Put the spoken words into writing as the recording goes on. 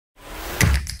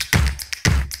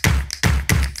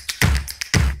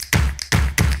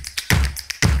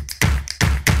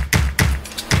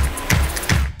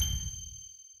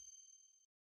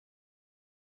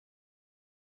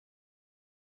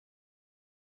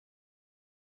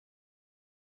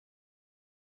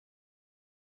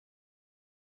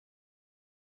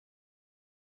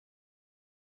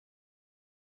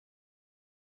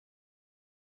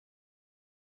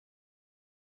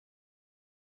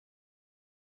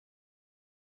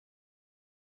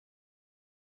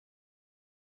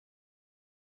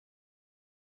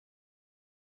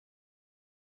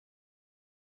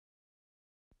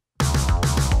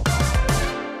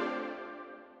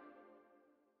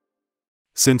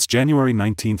Since January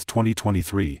 19,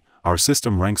 2023, our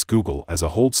system ranks Google as a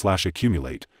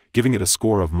hold/accumulate, giving it a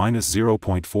score of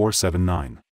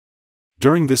 -0.479.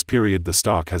 During this period the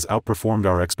stock has outperformed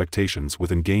our expectations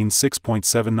with an gain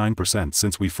 6.79%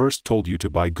 since we first told you to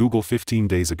buy Google 15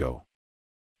 days ago.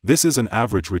 This is an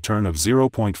average return of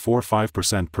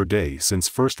 0.45% per day since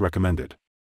first recommended.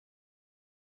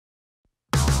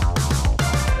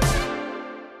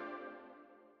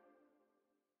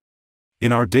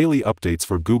 In our daily updates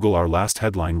for Google, our last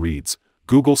headline reads,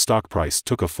 Google stock price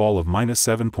took a fall of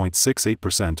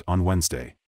 -7.68% on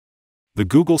Wednesday. The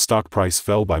Google stock price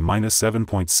fell by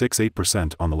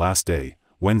 -7.68% on the last day,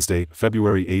 Wednesday,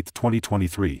 February 8,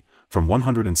 2023, from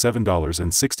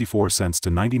 $107.64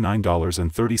 to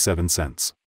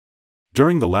 $99.37.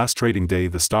 During the last trading day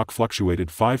the stock fluctuated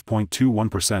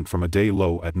 5.21% from a day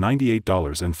low at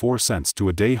 $98.04 to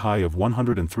a day high of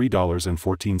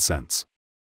 $103.14.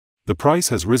 The price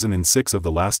has risen in 6 of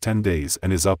the last 10 days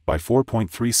and is up by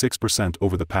 4.36%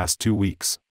 over the past 2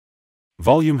 weeks.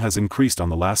 Volume has increased on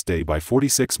the last day by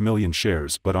 46 million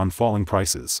shares but on falling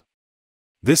prices.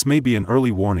 This may be an early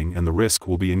warning and the risk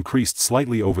will be increased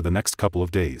slightly over the next couple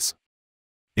of days.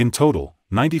 In total,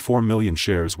 94 million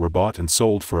shares were bought and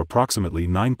sold for approximately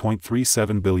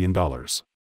 $9.37 billion.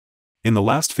 In the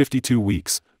last 52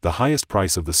 weeks, the highest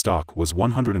price of the stock was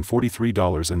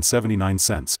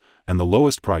 $143.79, and the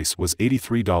lowest price was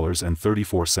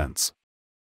 $83.34.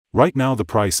 Right now the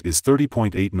price is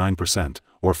 30.89%,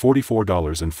 or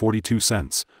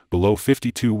 $44.42, below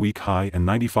 52-week high and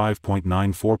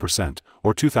 95.94%,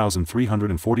 or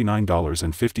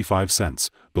 $2,349.55,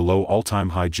 below all-time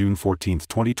high June 14,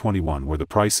 2021 where the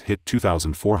price hit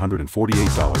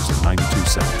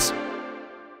 $2,448.92.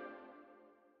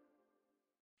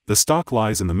 The stock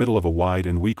lies in the middle of a wide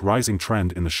and weak rising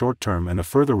trend in the short term and a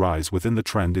further rise within the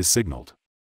trend is signaled.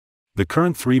 The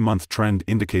current 3-month trend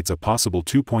indicates a possible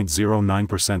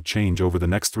 2.09% change over the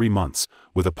next 3 months,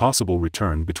 with a possible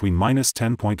return between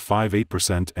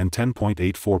 -10.58% and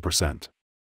 10.84%.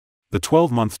 The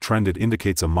 12-month trend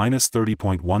indicates a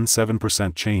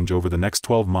 -30.17% change over the next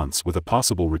 12 months with a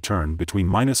possible return between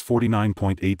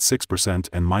 -49.86%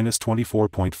 and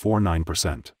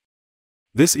 -24.49%.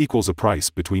 This equals a price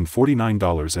between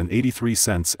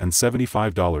 $49.83 and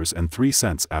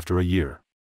 $75.03 after a year.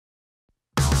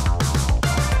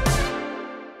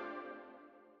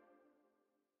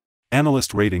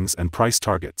 Analyst ratings and price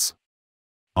targets.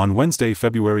 On Wednesday,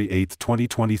 February 8,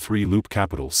 2023, Loop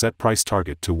Capital set price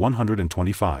target to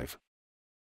 125.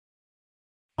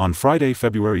 On Friday,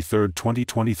 February 3,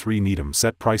 2023, Needham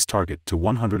set price target to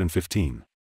 115.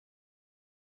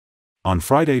 On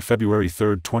Friday, February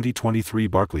 3, 2023,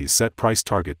 Barclays set price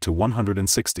target to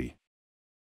 160.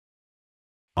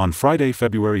 On Friday,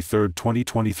 February 3,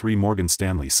 2023, Morgan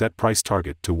Stanley set price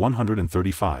target to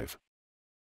 135.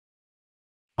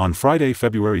 On Friday,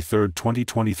 February 3,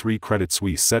 2023, Credit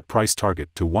Suisse set price target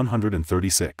to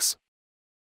 136.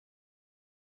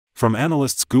 From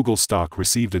analysts, Google stock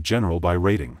received a general buy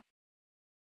rating.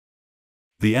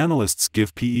 The analysts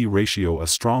give PE ratio a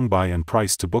strong buy and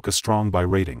price to book a strong buy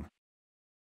rating.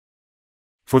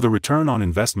 For the return on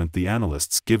investment, the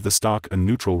analysts give the stock a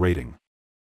neutral rating.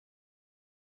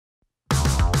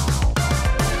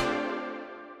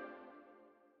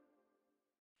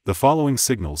 The following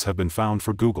signals have been found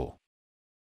for Google.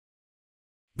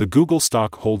 The Google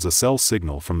stock holds a sell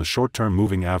signal from the short-term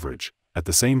moving average. At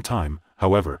the same time,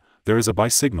 however, there is a buy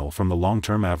signal from the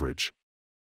long-term average.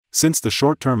 Since the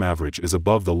short-term average is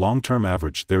above the long-term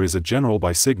average, there is a general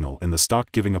buy signal in the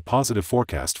stock giving a positive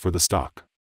forecast for the stock.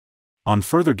 On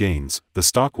further gains, the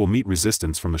stock will meet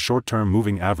resistance from the short-term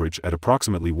moving average at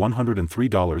approximately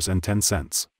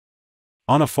 $103.10.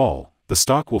 On a fall, the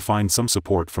stock will find some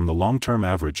support from the long-term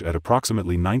average at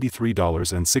approximately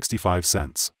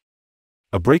 $93.65.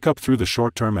 A breakup through the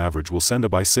short-term average will send a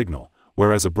buy signal,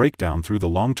 whereas a breakdown through the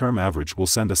long-term average will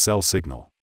send a sell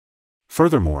signal.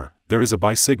 Furthermore, there is a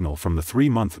buy signal from the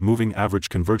 3-month moving average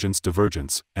convergence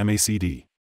divergence, MACD.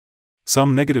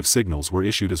 Some negative signals were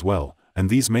issued as well, and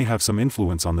these may have some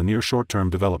influence on the near short-term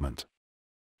development.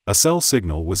 A sell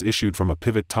signal was issued from a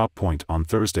pivot top point on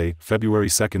Thursday, February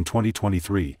 2,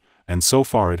 2023, and so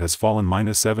far it has fallen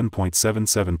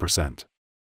 -7.77%.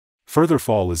 Further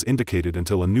fall is indicated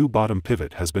until a new bottom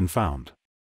pivot has been found.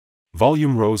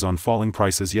 Volume rose on falling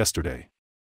prices yesterday.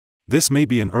 This may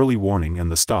be an early warning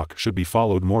and the stock should be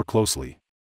followed more closely.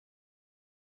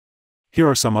 Here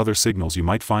are some other signals you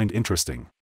might find interesting.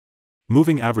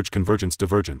 Moving average convergence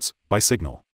divergence, buy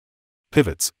signal.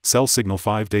 Pivots, sell signal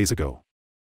 5 days ago.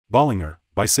 Bollinger,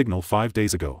 buy signal 5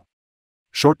 days ago.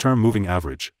 Short-term moving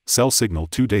average, sell signal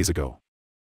 2 days ago.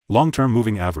 Long-term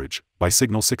moving average, buy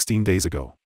signal 16 days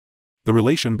ago. The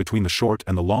relation between the short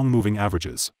and the long moving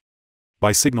averages.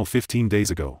 Buy signal 15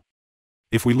 days ago.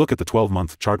 If we look at the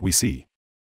 12-month chart, we see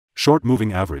short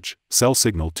moving average, sell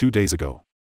signal 2 days ago.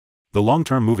 The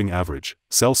long-term moving average,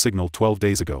 sell signal 12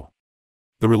 days ago.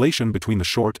 The relation between the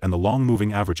short and the long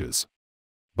moving averages.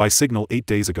 Buy signal 8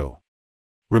 days ago.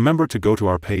 Remember to go to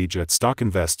our page at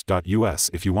StockInvest.us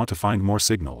if you want to find more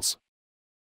signals.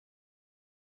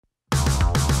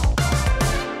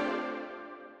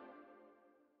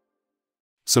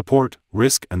 Support,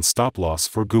 risk and stop loss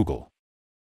for Google.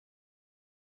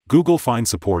 Google finds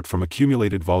support from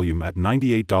accumulated volume at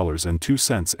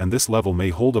 $98.02, and this level may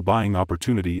hold a buying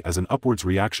opportunity as an upwards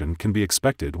reaction can be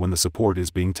expected when the support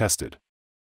is being tested.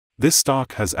 This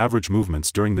stock has average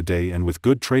movements during the day, and with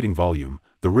good trading volume,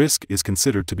 the risk is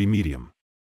considered to be medium.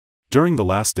 During the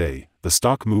last day, the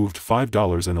stock moved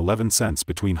 $5.11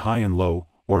 between high and low,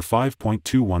 or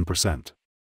 5.21%.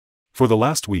 For the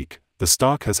last week, the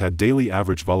stock has had daily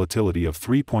average volatility of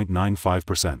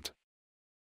 3.95%.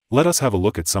 Let us have a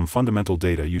look at some fundamental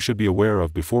data you should be aware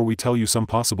of before we tell you some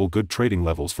possible good trading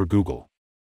levels for Google.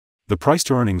 The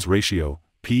price-to-earnings ratio,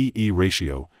 P/E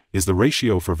ratio, is the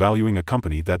ratio for valuing a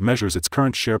company that measures its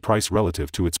current share price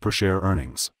relative to its per-share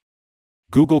earnings.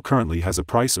 Google currently has a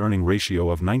price-earning ratio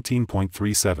of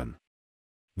 19.37.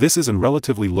 This is a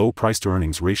relatively low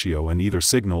price-to-earnings ratio and either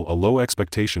signal a low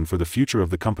expectation for the future of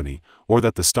the company, or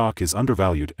that the stock is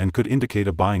undervalued and could indicate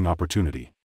a buying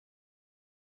opportunity.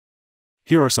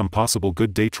 Here are some possible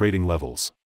good day trading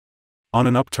levels. On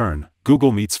an upturn,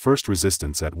 Google meets first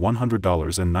resistance at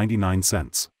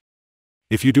 $100.99.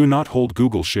 If you do not hold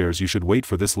Google shares, you should wait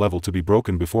for this level to be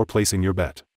broken before placing your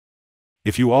bet.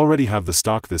 If you already have the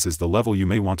stock, this is the level you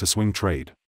may want to swing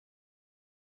trade.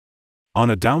 On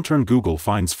a downturn, Google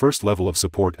finds first level of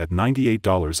support at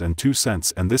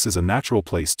 $98.02, and this is a natural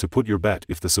place to put your bet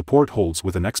if the support holds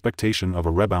with an expectation of a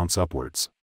rebound upwards.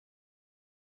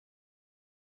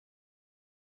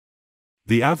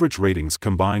 The average ratings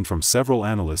combined from several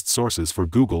analyst sources for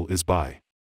Google is buy.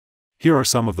 Here are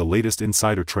some of the latest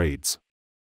insider trades.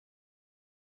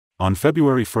 On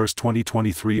February 1,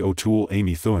 2023, O'Toole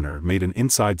Amy Thuiner made an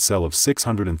inside sell of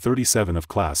 637 of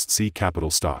Class C capital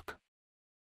stock.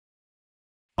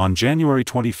 On January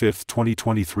 25,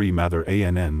 2023, Mather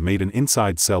ANN made an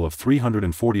inside sell of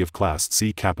 340 of Class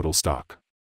C capital stock.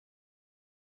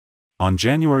 On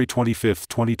January 25,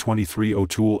 2023,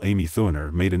 O'Toole Amy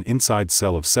Thuiner made an inside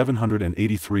sell of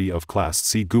 783 of Class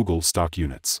C Google stock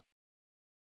units.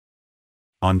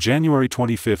 On January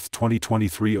 25,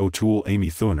 2023, O'Toole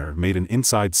Amy Thuiner made an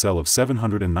inside sell of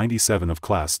 797 of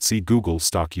Class C Google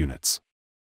stock units.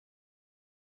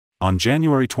 On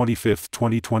January 25,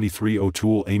 2023,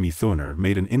 O'Toole Amy Thuiner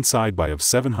made an inside buy of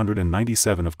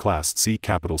 797 of Class C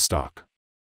capital stock.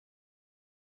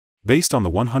 Based on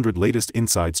the 100 latest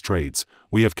insides trades,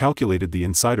 we have calculated the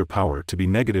insider power to be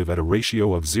negative at a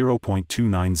ratio of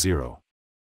 0.290.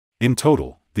 In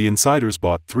total, the insiders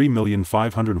bought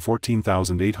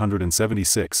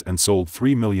 3,514,876 and sold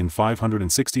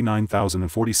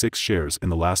 3,569,046 shares in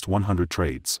the last 100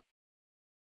 trades.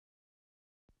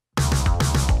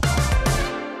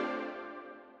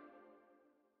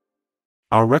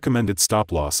 Our recommended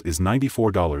stop loss is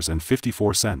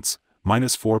 $94.54,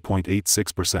 minus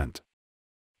 4.86%.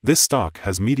 This stock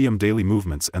has medium daily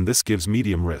movements, and this gives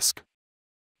medium risk.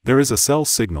 There is a sell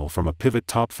signal from a pivot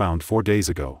top found 4 days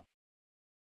ago.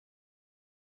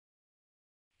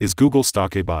 Is Google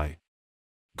stock a buy?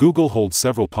 Google holds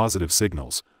several positive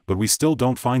signals, but we still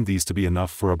don't find these to be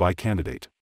enough for a buy candidate.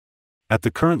 At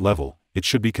the current level, it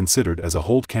should be considered as a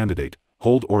hold candidate,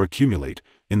 hold or accumulate,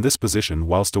 in this position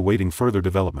whilst awaiting further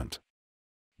development.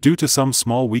 Due to some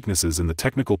small weaknesses in the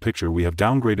technical picture, we have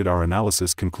downgraded our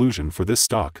analysis conclusion for this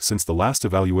stock since the last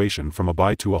evaluation from a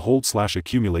buy to a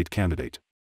hold/accumulate candidate.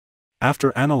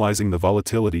 After analyzing the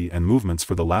volatility and movements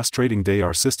for the last trading day,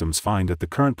 our systems find that the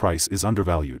current price is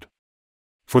undervalued.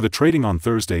 For the trading on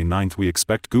Thursday 9th, we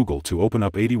expect Google to open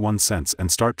up 81 cents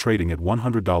and start trading at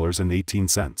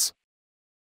 $100.18.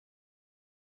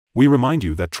 We remind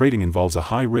you that trading involves a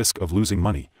high risk of losing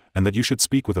money, and that you should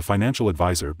speak with a financial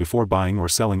advisor before buying or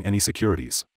selling any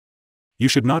securities. You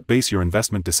should not base your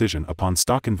investment decision upon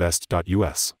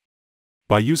StockInvest.us.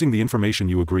 By using the information,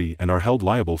 you agree and are held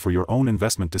liable for your own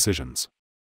investment decisions.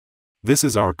 This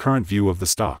is our current view of the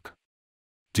stock.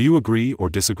 Do you agree or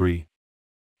disagree?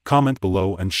 Comment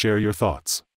below and share your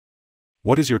thoughts.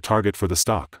 What is your target for the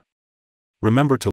stock? Remember to